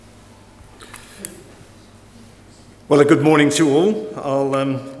Well, a good morning to all.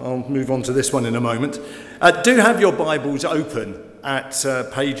 I'll move on to this one in a moment. Do have your Bibles open at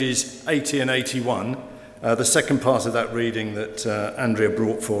pages 80 and 81, the second part of that reading that Andrea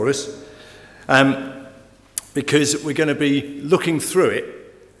brought for us, because we're going to be looking through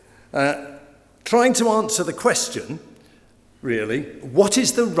it, trying to answer the question, really, what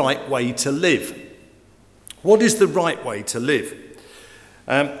is the right way to live? What is the right way to live?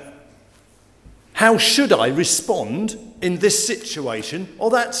 How should I respond in this situation or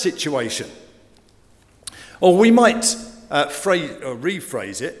that situation? Or we might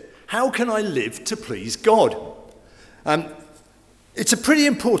rephrase it, how can I live to please God? It's a pretty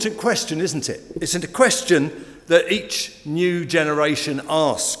important question, isn't it? It's a question that each new generation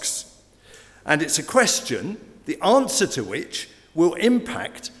asks. And it's a question, the answer to which will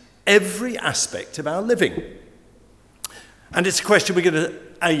impact every aspect of our living. And it's a question we're going to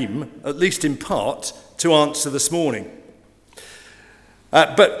aim, at least in part, to answer this morning.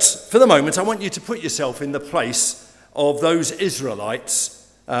 But for the moment, I want you to put yourself in the place of those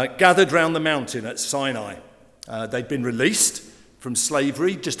Israelites gathered round the mountain at Sinai. They'd been released from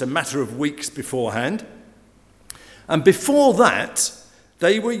slavery just a matter of weeks beforehand. And before that,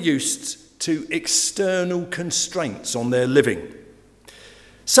 they were used to external constraints on their living.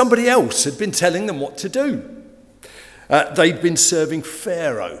 Somebody else had been telling them what to do. They'd been serving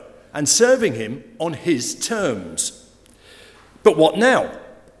Pharaoh and serving him on his terms. But what now?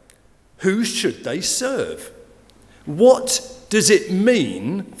 Who should they serve? What does it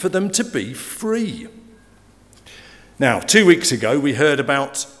mean for them to be free? Now, 2 weeks ago, we heard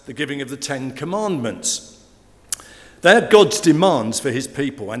about the giving of the Ten Commandments. They're God's demands for his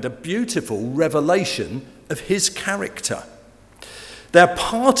people and a beautiful revelation of his character. They're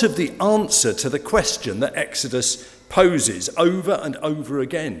part of the answer to the question that Exodus poses over and over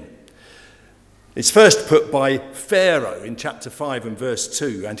again. It's first put by Pharaoh in chapter 5 and verse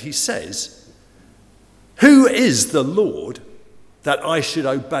 2, and he says, "Who is the Lord that I should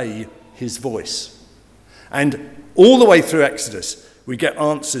obey his voice?" And all the way through Exodus, we get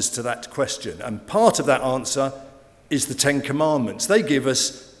answers to that question, and part of that answer is the Ten Commandments. They give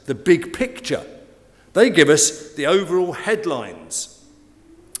us the big picture. They give us the overall headlines.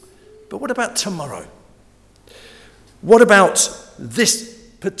 But what about tomorrow? What about this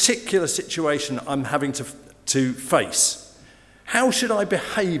particular situation I'm having to face? How should I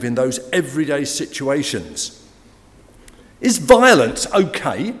behave in those everyday situations? Is violence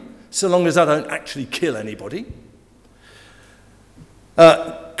okay, so long as I don't actually kill anybody?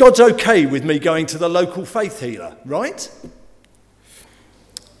 God's okay with me going to the local faith healer, right?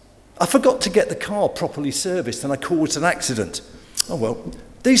 I forgot to get the car properly serviced and I caused an accident. Oh well,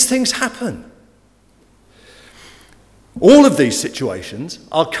 these things happen. All of these situations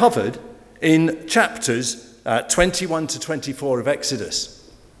are covered in chapters 21 to 24 of Exodus.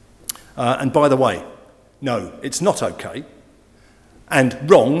 And by the way, no, it's not okay. And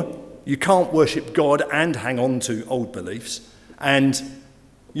wrong, you can't worship God and hang on to old beliefs. And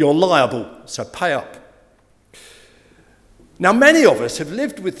you're liable, so pay up. Now, many of us have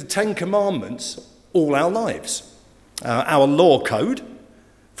lived with the Ten Commandments all our lives. Our law code,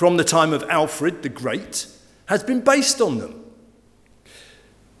 from the time of Alfred the Great, has been based on them.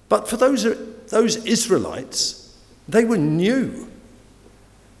 But for those Israelites, they were new.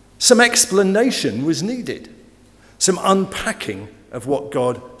 Some explanation was needed, some unpacking of what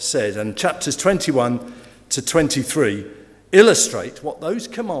God said. And chapters 21 to 23 illustrate what those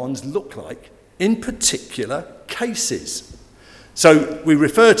commands look like in particular cases. So we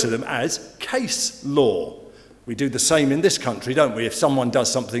refer to them as case law. We do the same in this country, don't we? If someone does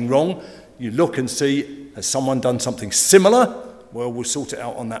something wrong, you look and see, has someone done something similar? Well, we'll sort it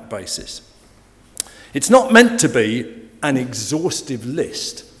out on that basis. It's not meant to be an exhaustive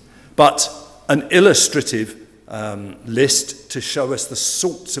list, but an illustrative list to show us the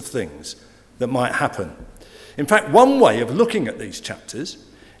sorts of things that might happen. In fact, one way of looking at these chapters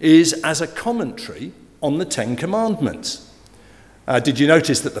is as a commentary on the Ten Commandments. Did you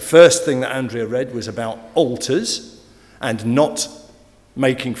notice that the first thing that Andrea read was about altars and not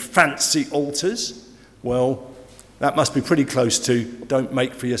making fancy altars? Well, that must be pretty close to don't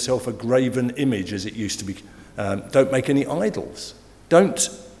make for yourself a graven image as it used to be. Don't make any idols. Don't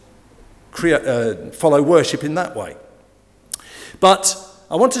follow worship in that way. But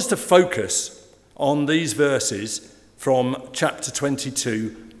I want us to focus on these verses from chapter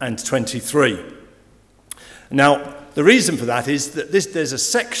 22 and 23. Now, the reason for that is that there's a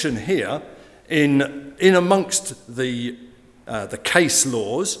section here in amongst the case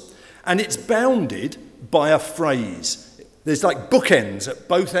laws, and it's bounded by a phrase. There's like bookends at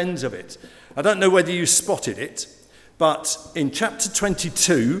both ends of it. I don't know whether you spotted it, But in chapter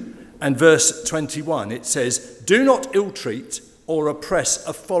 22 and verse 21, it says, "Do not ill-treat or oppress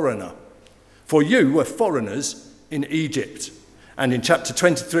a foreigner, for you were foreigners in Egypt." And in chapter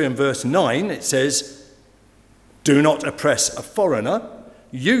 23 and verse 9, it says, "Do not oppress a foreigner.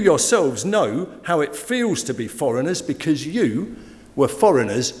 You yourselves know how it feels to be foreigners because you were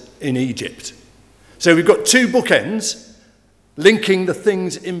foreigners in Egypt." So we've got two bookends linking the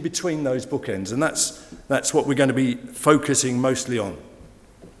things in between those bookends, and that's what we're going to be focusing mostly on.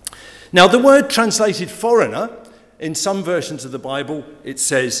 Now, the word translated foreigner, in some versions of the Bible, it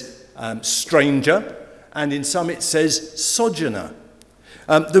says stranger, and in some it says sojourner.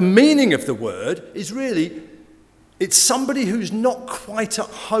 The meaning of the word is really, it's somebody who's not quite at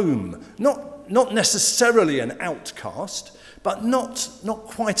home, not necessarily an outcast, but not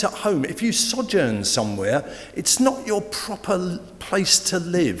quite at home. If you sojourn somewhere, it's not your proper place to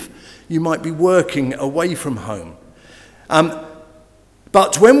live. You might be working away from home.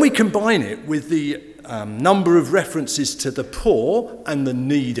 But when we combine it with the number of references to the poor and the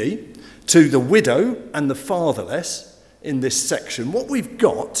needy, to the widow and the fatherless in this section, what we've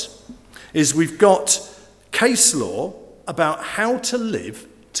got is we've got case law about how to live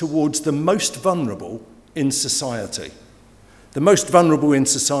towards the most vulnerable in society. The most vulnerable in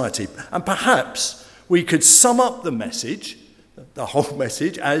society. And perhaps we could sum up the message, the whole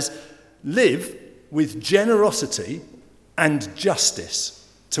message, as live with generosity and justice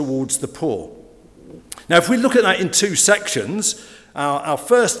towards the poor. Now, if we look at that in two sections, our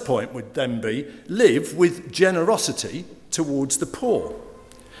first point would then be live with generosity towards the poor.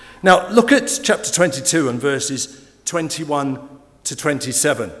 Now, look at chapter 22 and verses 21 to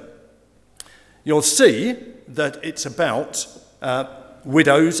 27. You'll see that it's about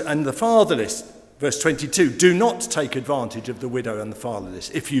widows and the fatherless. Verse 22, "Do not take advantage of the widow and the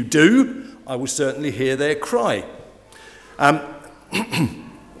fatherless. If you do, I will certainly hear their cry."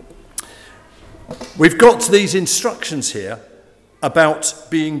 We've got these instructions here about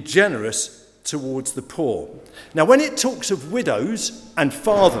being generous towards the poor. Now, when it talks of widows and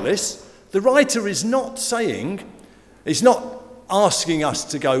fatherless, the writer is not asking us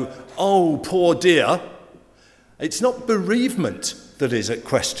to go, "Oh, poor dear." It's not bereavement that is at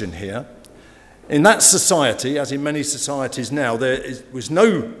question here. In that society, as in many societies now, was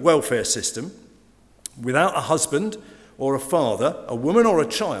no welfare system. Without a husband or a father, a woman or a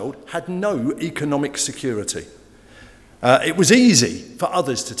child had no economic security. It was easy for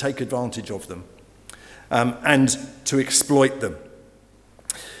others to take advantage of them and to exploit them.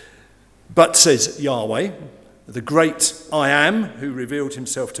 But, says Yahweh, the great I Am, who revealed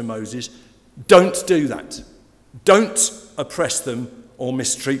himself to Moses, don't do that. Don't oppress them or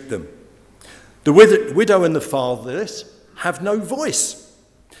mistreat them. The widow and the fatherless have no voice.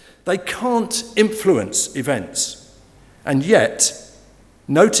 They can't influence events. And yet,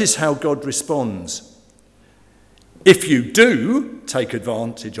 notice how God responds. If you do take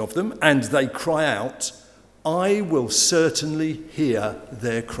advantage of them and they cry out, I will certainly hear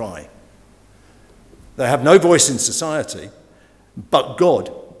their cry. They have no voice in society, but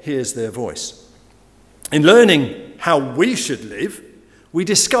God hears their voice. In learning how we should live, we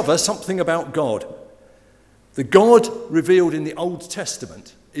discover something about God. The God revealed in the Old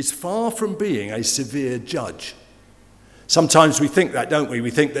Testament is far from being a severe judge. Sometimes we think that, don't we?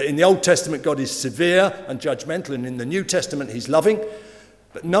 We think that in the Old Testament God is severe and judgmental, and in the New Testament he's loving.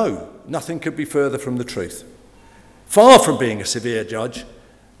 But no, nothing could be further from the truth. Far from being a severe judge,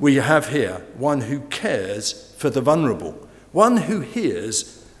 we have here one who cares for the vulnerable, one who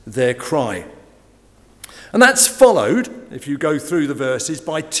hears their cry. And that's followed, if you go through the verses,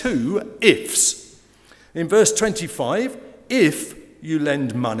 by two ifs. In verse 25, if you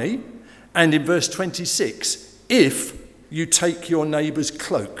lend money, and in verse 26, if you take your neighbour's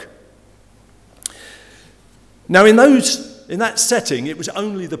cloak. Now, in that setting, it was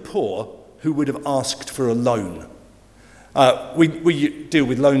only the poor who would have asked for a loan. We deal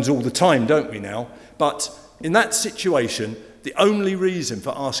with loans all the time, don't we now? But in that situation, the only reason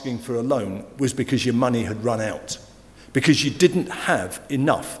for asking for a loan was because your money had run out, because you didn't have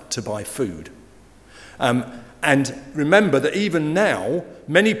enough to buy food. And remember that even now,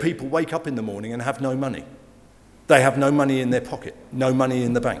 many people wake up in the morning and have no money. They have no money in their pocket, no money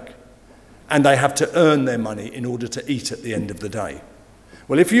in the bank. And they have to earn their money in order to eat at the end of the day.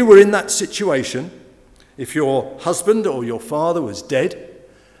 Well, if you were in that situation, if your husband or your father was dead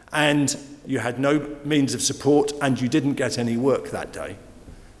and you had no means of support and you didn't get any work that day,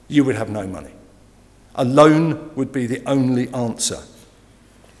 you would have no money. A loan would be the only answer.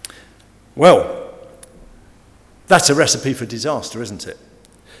 Well, that's a recipe for disaster, isn't it?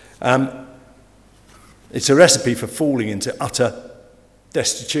 It's a recipe for falling into utter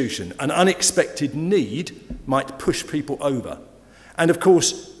destitution. An unexpected need might push people over. And of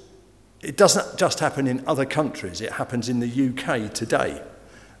course, it doesn't just happen in other countries, it happens in the UK today.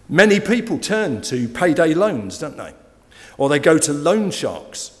 Many people turn to payday loans, don't they? Or they go to loan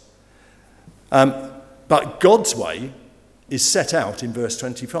sharks. But God's way is set out in verse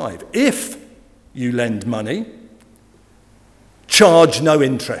 25. If you lend money, charge no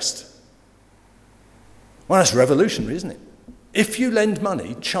interest. Well, that's revolutionary, isn't it? If you lend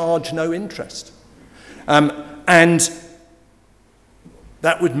money, charge no interest. And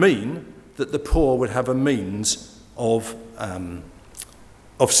that would mean that the poor would have a means of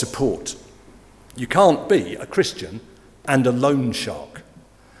support. You can't be a Christian and a loan shark.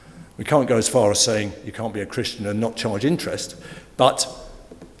 We can't go as far as saying you can't be a Christian and not charge interest, but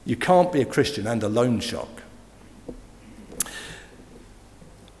you can't be a Christian and a loan shark.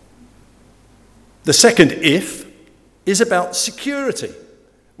 The second if is about security.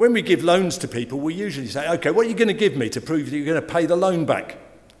 When we give loans to people, we usually say, okay, what are you going to give me to prove that you're going to pay the loan back?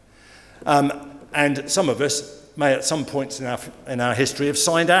 And some of us may at some points in our history have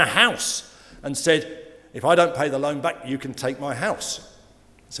signed our house and said, if I don't pay the loan back, you can take my house.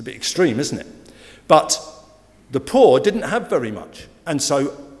 It's a bit extreme, isn't it? But the poor didn't have very much. And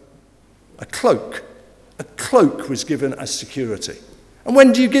so a cloak was given as security. And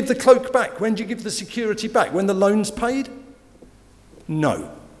when do you give the cloak back? When do you give the security back? When the loan's paid?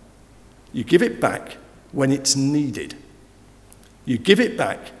 No. You give it back when it's needed. You give it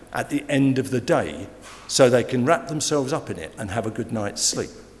back at the end of the day so they can wrap themselves up in it and have a good night's sleep.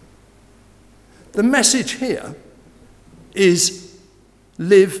 The message here is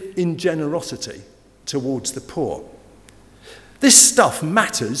live in generosity towards the poor. This stuff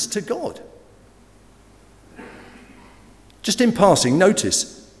matters to God. Just in passing,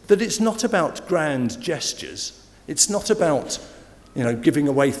 notice that it's not about grand gestures. It's not about, giving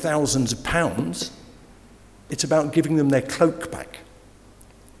away thousands of pounds. It's about giving them their cloak back.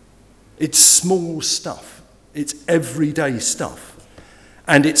 It's small stuff. It's everyday stuff.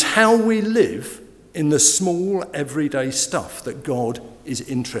 And it's how we live in the small, everyday stuff that God is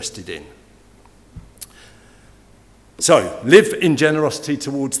interested in. So, live in generosity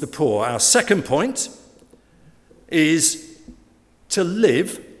towards the poor. Our second point is to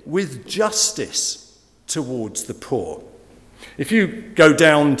live with justice towards the poor. If you go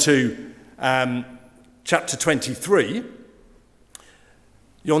down to chapter 23,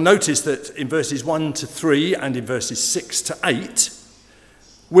 you'll notice that in verses 1 to 3 and in verses 6 to 8,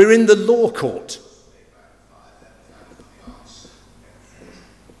 we're in the law court.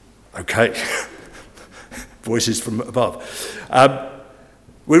 Okay, voices from above.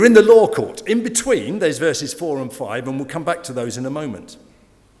 We're in the law court. In between, there's verses 4 and 5, and we'll come back to those in a moment.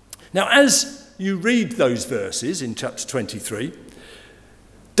 Now, as you read those verses in chapter 23,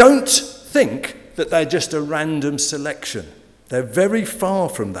 don't think that they're just a random selection. They're very far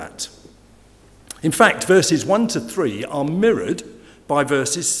from that. In fact, verses 1 to 3 are mirrored by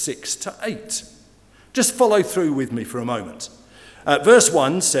verses 6 to 8. Just follow through with me for a moment. Verse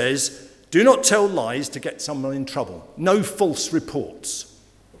 1 says, do not tell lies to get someone in trouble. No false reports.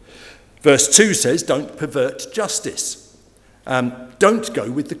 Verse 2 says, don't pervert justice. Don't go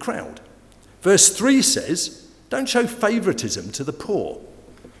with the crowd. Verse 3 says, don't show favouritism to the poor.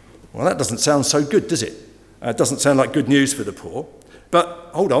 Well, that doesn't sound so good, does it? It doesn't sound like good news for the poor.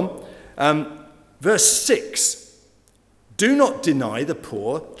 But hold on. Verse 6, do not deny the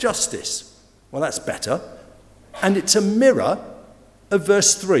poor justice. Well, that's better. And it's a mirror of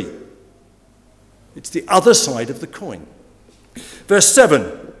verse 3. It's the other side of the coin. Verse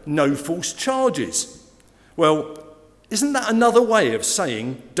 7, no false charges. Well, isn't that another way of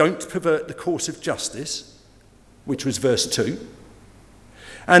saying don't pervert the course of justice, which was verse 2?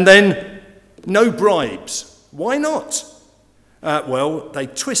 And then no bribes. Why not? Well, they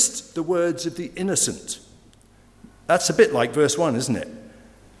twist the words of the innocent. That's a bit like verse 1, isn't it?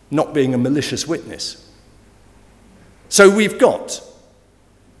 Not being a malicious witness. So we've got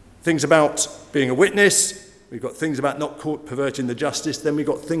things about being a witness, we've got things about not perverting the justice, then we've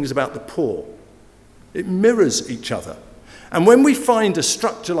got things about the poor. It mirrors each other. And when we find a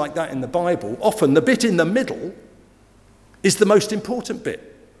structure like that in the Bible, often the bit in the middle is the most important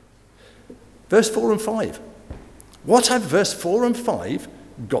bit. Verse 4 and 5. What have verse 4 and 5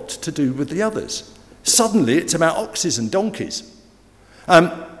 got to do with the others? Suddenly it's about oxes and donkeys.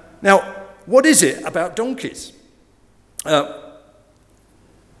 Now, what is it about donkeys?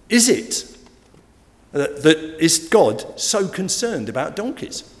 Is it that is God so concerned about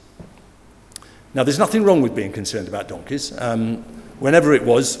donkeys? Now, there's nothing wrong with being concerned about donkeys. Whenever it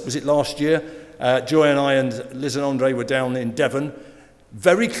was it last year, Joy and I and Liz and Andre were down in Devon,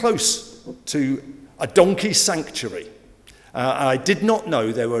 very close to a donkey sanctuary. I did not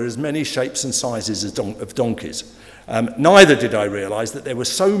know there were as many shapes and sizes of donkeys. Neither did I realise that there were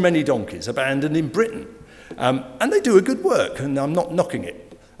so many donkeys abandoned in Britain. And they do a good work, and I'm not knocking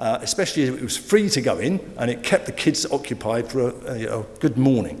it, especially if it was free to go in, and it kept the kids occupied for a good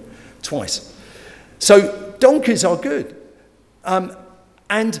morning, twice. So donkeys are good.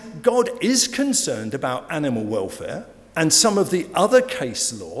 And God is concerned about animal welfare, and some of the other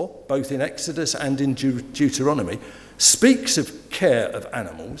case law, both in Exodus and in Deuteronomy, speaks of care of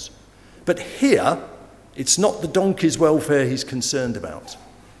animals. But here, it's not the donkey's welfare he's concerned about.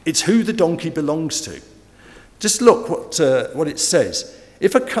 It's who the donkey belongs to. Just look what it says.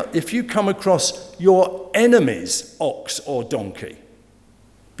 If you come across your enemy's ox or donkey,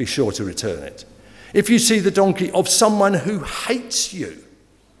 be sure to return it. If you see the donkey of someone who hates you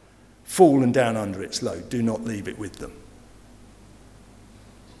fallen down under its load, do not leave it with them.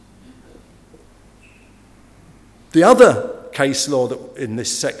 The other case law that in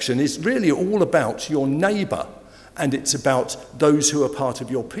this section is really all about your neighbour, and it's about those who are part of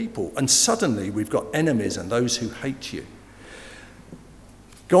your people. And suddenly we've got enemies and those who hate you.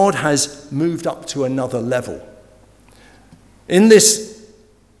 God has moved up to another level. In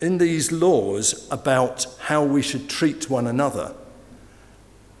these laws about how we should treat one another,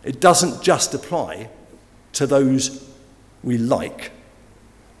 it doesn't just apply to those we like,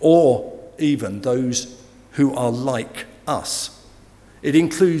 or even those who are like us. It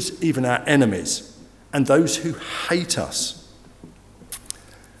includes even our enemies and those who hate us.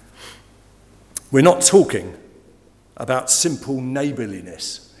 We're not talking about simple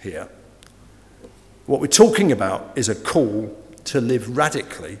neighbourliness here. What we're talking about is a call to live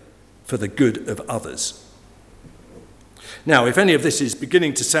radically for the good of others. Now, if any of this is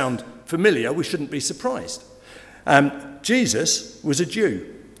beginning to sound familiar, we shouldn't be surprised. Jesus was a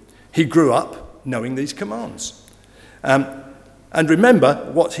Jew. He grew up knowing these commands. And remember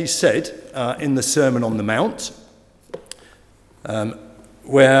what he said in the Sermon on the Mount,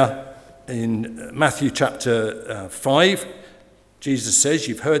 where in Matthew chapter 5, Jesus says,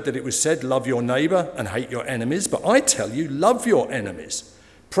 "You've heard that it was said, love your neighbour and hate your enemies, but I tell you, love your enemies.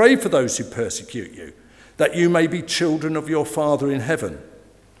 Pray for those who persecute you, that you may be children of your Father in heaven.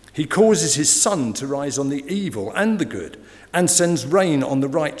 He causes his sun to rise on the evil and the good, and sends rain on the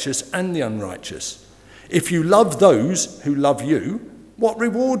righteous and the unrighteous. If you love those who love you, what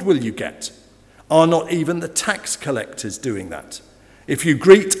reward will you get? Are not even the tax collectors doing that? If you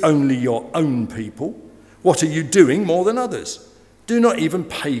greet only your own people, what are you doing more than others? Do not even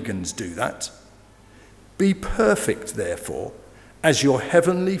pagans do that? Be perfect, therefore, as your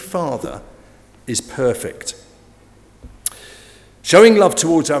heavenly Father is perfect." Showing love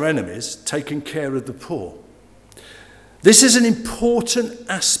towards our enemies, taking care of the poor. This is an important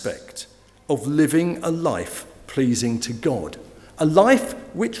aspect of living a life pleasing to God, a life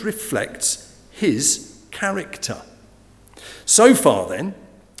which reflects his character. So far then,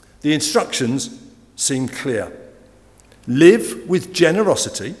 the instructions seem clear. Live with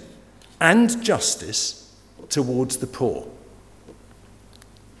generosity and justice towards the poor.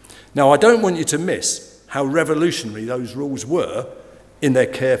 Now, I don't want you to miss how revolutionary those rules were in their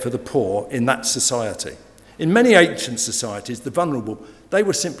care for the poor in that society. In many ancient societies, the vulnerable, they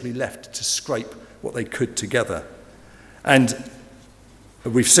were simply left to scrape what they could together. And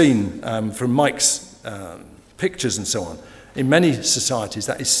we've seen from Mike's pictures and so on, in many societies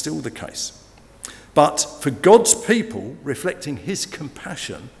that is still the case. But for God's people, reflecting his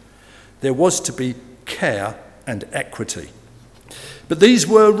compassion, there was to be care and equity. But these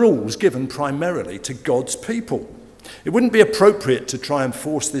were rules given primarily to God's people. It wouldn't be appropriate to try and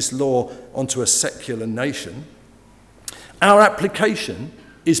force this law onto a secular nation. Our application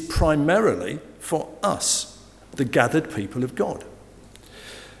is primarily for us, the gathered people of God.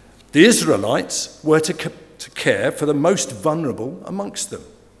 The Israelites were to care for the most vulnerable amongst them.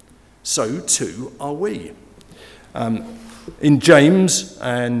 So too are we. In James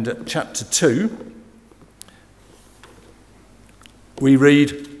and chapter 2, we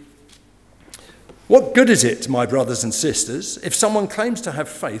read, "What good is it, my brothers and sisters, if someone claims to have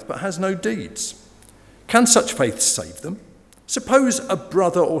faith but has no deeds? Can such faith save them? Suppose a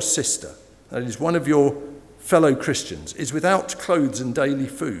brother or sister, that is one of your fellow Christians, is without clothes and daily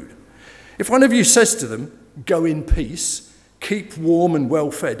food. If one of you says to them, 'Go in peace, keep warm and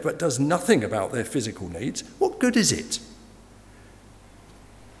well fed,' but does nothing about their physical needs, what good is it?"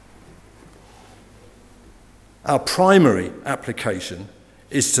 Our primary application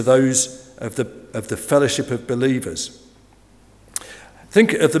is to those of the fellowship of believers.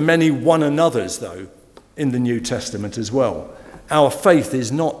 Think of the many one another's, though, in the New Testament as well. Our faith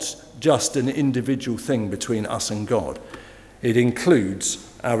is not just an individual thing between us and God. It includes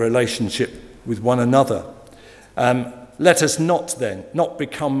our relationship with one another. Let us not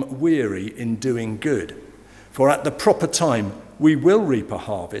become weary in doing good, for at the proper time we will reap a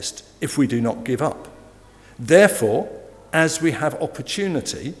harvest if we do not give up. Therefore, as we have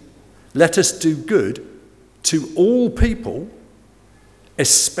opportunity, let us do good to all people,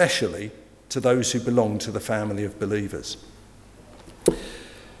 especially to those who belong to the family of believers.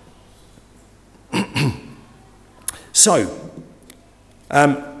 So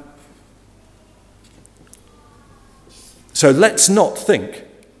let's not think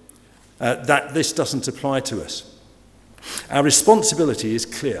that this doesn't apply to us. Our responsibility is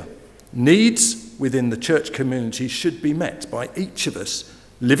clear. Needs within the church community should be met by each of us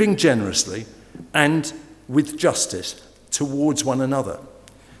living generously and with justice towards one another.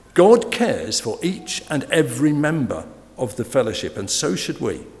 God cares for each and every member of the fellowship, and so should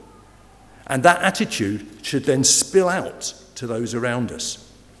we. And that attitude should then spill out to those around us.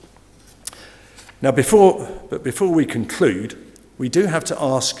 Now, before we conclude, we do have to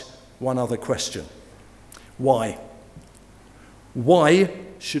ask one other question. Why? Why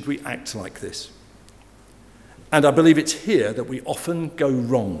should we act like this? And I believe it's here that we often go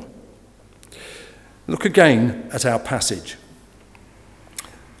wrong. Look again at our passage.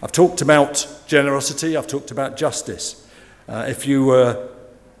 I've talked about generosity, I've talked about justice. If you were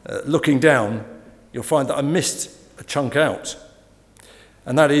looking down, you'll find that I missed a chunk out.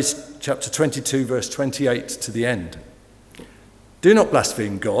 And that is chapter 22, verse 28 to the end. Do not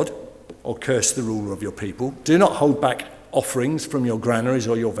blaspheme God or curse the ruler of your people. Do not hold back offerings from your granaries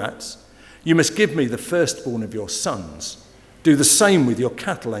or your vats. You must give me the firstborn of your sons. Do the same with your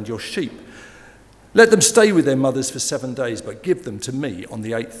cattle and your sheep. Let them stay with their mothers for 7 days, but give them to me on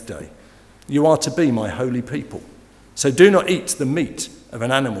the 8th day. You are to be my holy people. So do not eat the meat of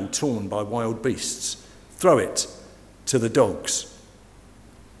an animal torn by wild beasts. Throw it to the dogs.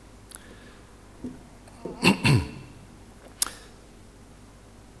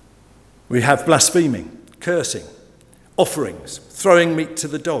 We have blaspheming, cursing, offerings, throwing meat to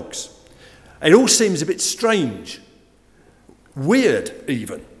the dogs. It all seems a bit strange, weird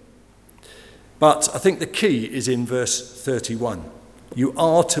even. But I think the key is in verse 31. You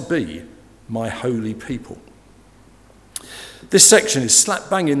are to be my holy people. This section is slap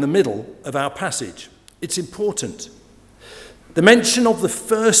bang in the middle of our passage. It's important. The mention of the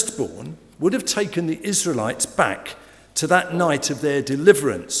firstborn would have taken the Israelites back to that night of their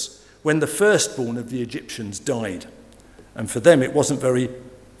deliverance when the firstborn of the Egyptians died. And for them, it wasn't very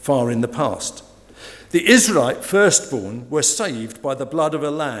far in the past. The Israelite firstborn were saved by the blood of a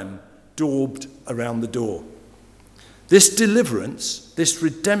lamb daubed around the door. This deliverance, this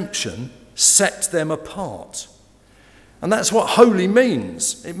redemption, set them apart. And that's what holy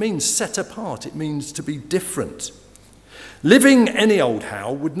means. It means set apart. It means to be different. Living any old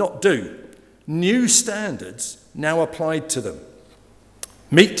how would not do. New standards now applied to them.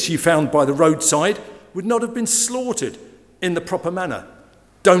 Meat you found by the roadside would not have been slaughtered in the proper manner.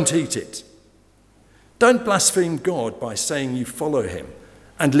 Don't eat it. Don't blaspheme God by saying you follow him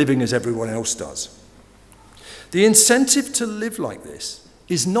and living as everyone else does. The incentive to live like this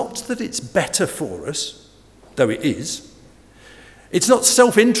is not that it's better for us, though it is. It's not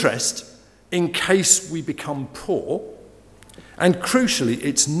self-interest in case we become poor. And crucially,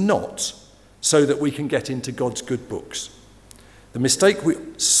 it's not so that we can get into God's good books. The mistake we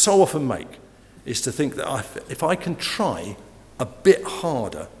so often make is to think that if I can try a bit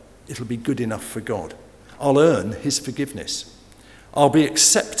harder, it'll be good enough for God. I'll earn his forgiveness. I'll be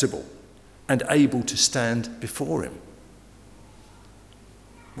acceptable and able to stand before him.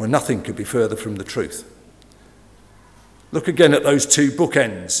 Well, nothing could be further from the truth. Look again at those two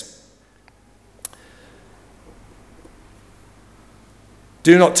bookends.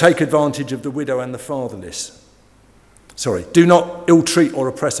 Do not take advantage of the widow and the fatherless. Do not ill-treat or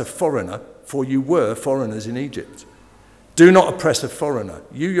oppress a foreigner, for you were foreigners in Egypt. Do not oppress a foreigner.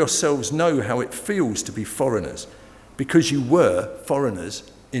 You yourselves know how it feels to be foreigners, because you were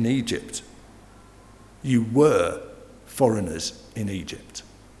foreigners in Egypt. You were foreigners in Egypt.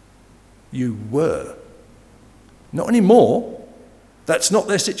 You were. Not anymore. That's not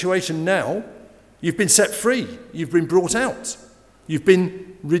their situation now. You've been set free. You've been brought out. You've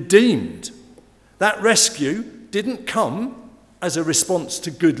been redeemed. That rescue didn't come as a response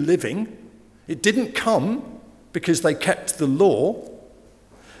to good living. It didn't come because they kept the law.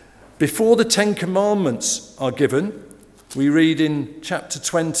 Before the 10 Commandments are given, we read in chapter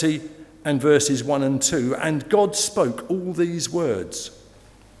 20 and verses 1 and 2, and God spoke all these words.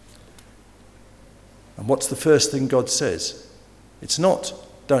 And what's the first thing God says? It's not,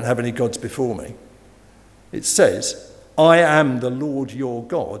 don't have any gods before me. It says, I am the Lord your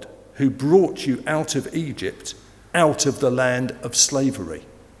God who brought you out of Egypt, out of the land of slavery.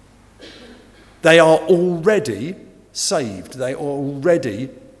 They are already saved. They are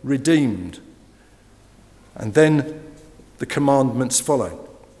already redeemed. And then the commandments follow.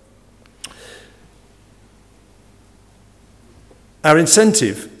 Our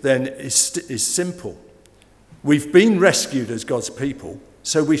incentive then is simple. We've been rescued as God's people,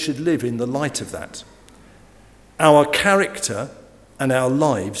 so we should live in the light of that. Our character and our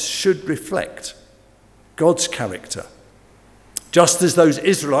lives should reflect God's character. Just as those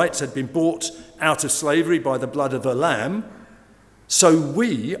Israelites had been bought out of slavery by the blood of a lamb, so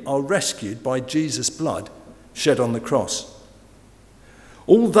we are rescued by Jesus' blood shed on the cross.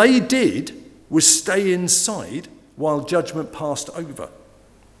 All they did was stay inside while judgment passed over.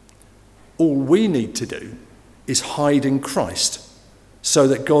 All we need to do is hide in Christ so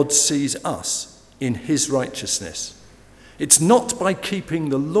that God sees us in his righteousness. It's not by keeping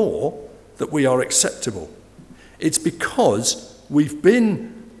the law that we are acceptable. It's because we've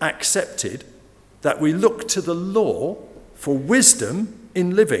been accepted that we look to the law for wisdom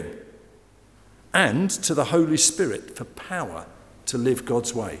in living and to the Holy Spirit for power to live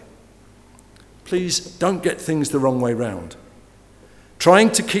God's way. Please don't get things the wrong way round.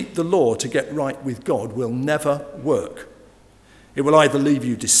 Trying to keep the law to get right with God will never work. It will either leave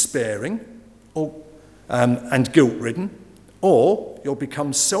you despairing and guilt-ridden, or you'll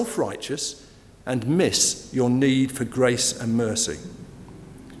become self-righteous and miss your need for grace and mercy.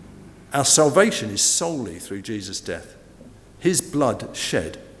 Our salvation is solely through Jesus' death, his blood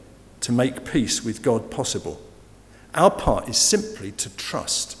shed to make peace with God possible. Our part is simply to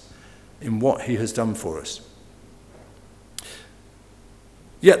trust in what he has done for us.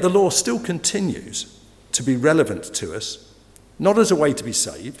 Yet the law still continues to be relevant to us, not as a way to be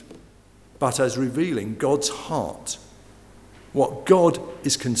saved, but as revealing God's heart, what God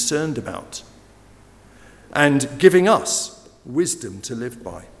is concerned about, and giving us wisdom to live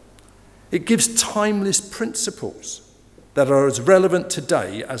by. It gives timeless principles that are as relevant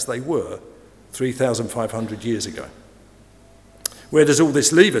today as they were 3,500 years ago. Where does all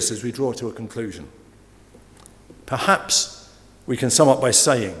this leave us as we draw to a conclusion? Perhaps we can sum up by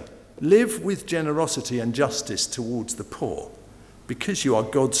saying, live with generosity and justice towards the poor, because you are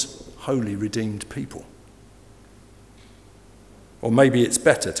God's holy redeemed people. Or maybe it's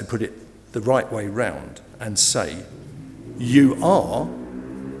better to put it the right way round and say, you are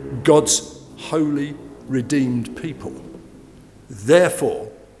God's holy redeemed people.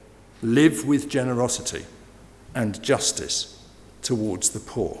 Therefore, live with generosity and justice towards the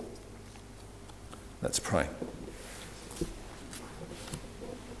poor. Let's pray.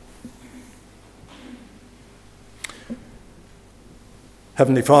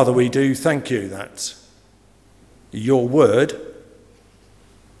 Heavenly Father, we do thank you that your word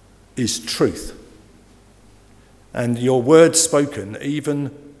is truth, and your word spoken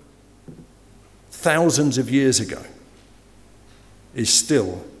even thousands of years ago is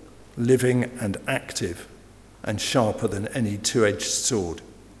still living and active and sharper than any two-edged sword.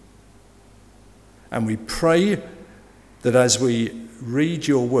 And we pray that as we read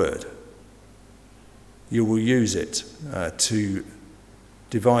your word, you will use it to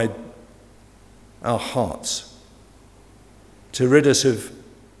divide our hearts, to rid us of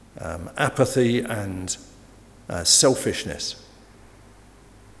apathy and selfishness,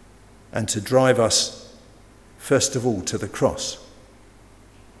 and to drive us, first of all, to the cross,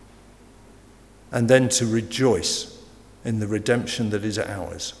 and then to rejoice in the redemption that is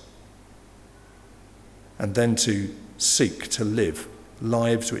ours, and then to seek to live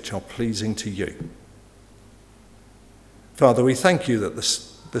lives which are pleasing to you. Father, we thank you that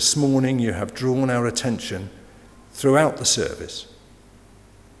this morning you have drawn our attention throughout the service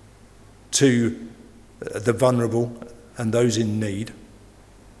to the vulnerable and those in need,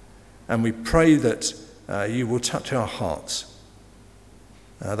 and we pray that you will touch our hearts,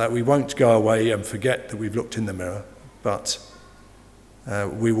 that we won't go away and forget that we've looked in the mirror, but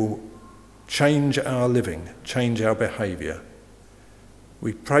we will change our living, change our behaviour.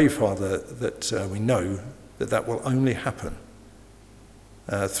 We pray, Father, that we know that will only happen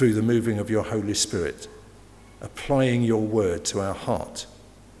through the moving of your Holy Spirit, applying your word to our heart.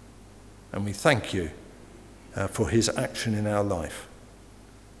 And we thank you for his action in our life.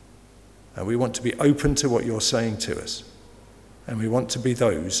 We want to be open to what you're saying to us. And we want to be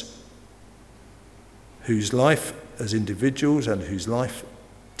those whose life as individuals and whose life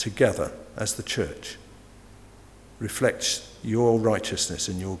together as the church reflects your righteousness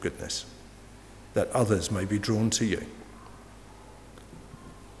and your goodness. that others may be drawn to you.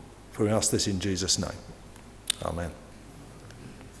 For we ask this in Jesus' name. Amen.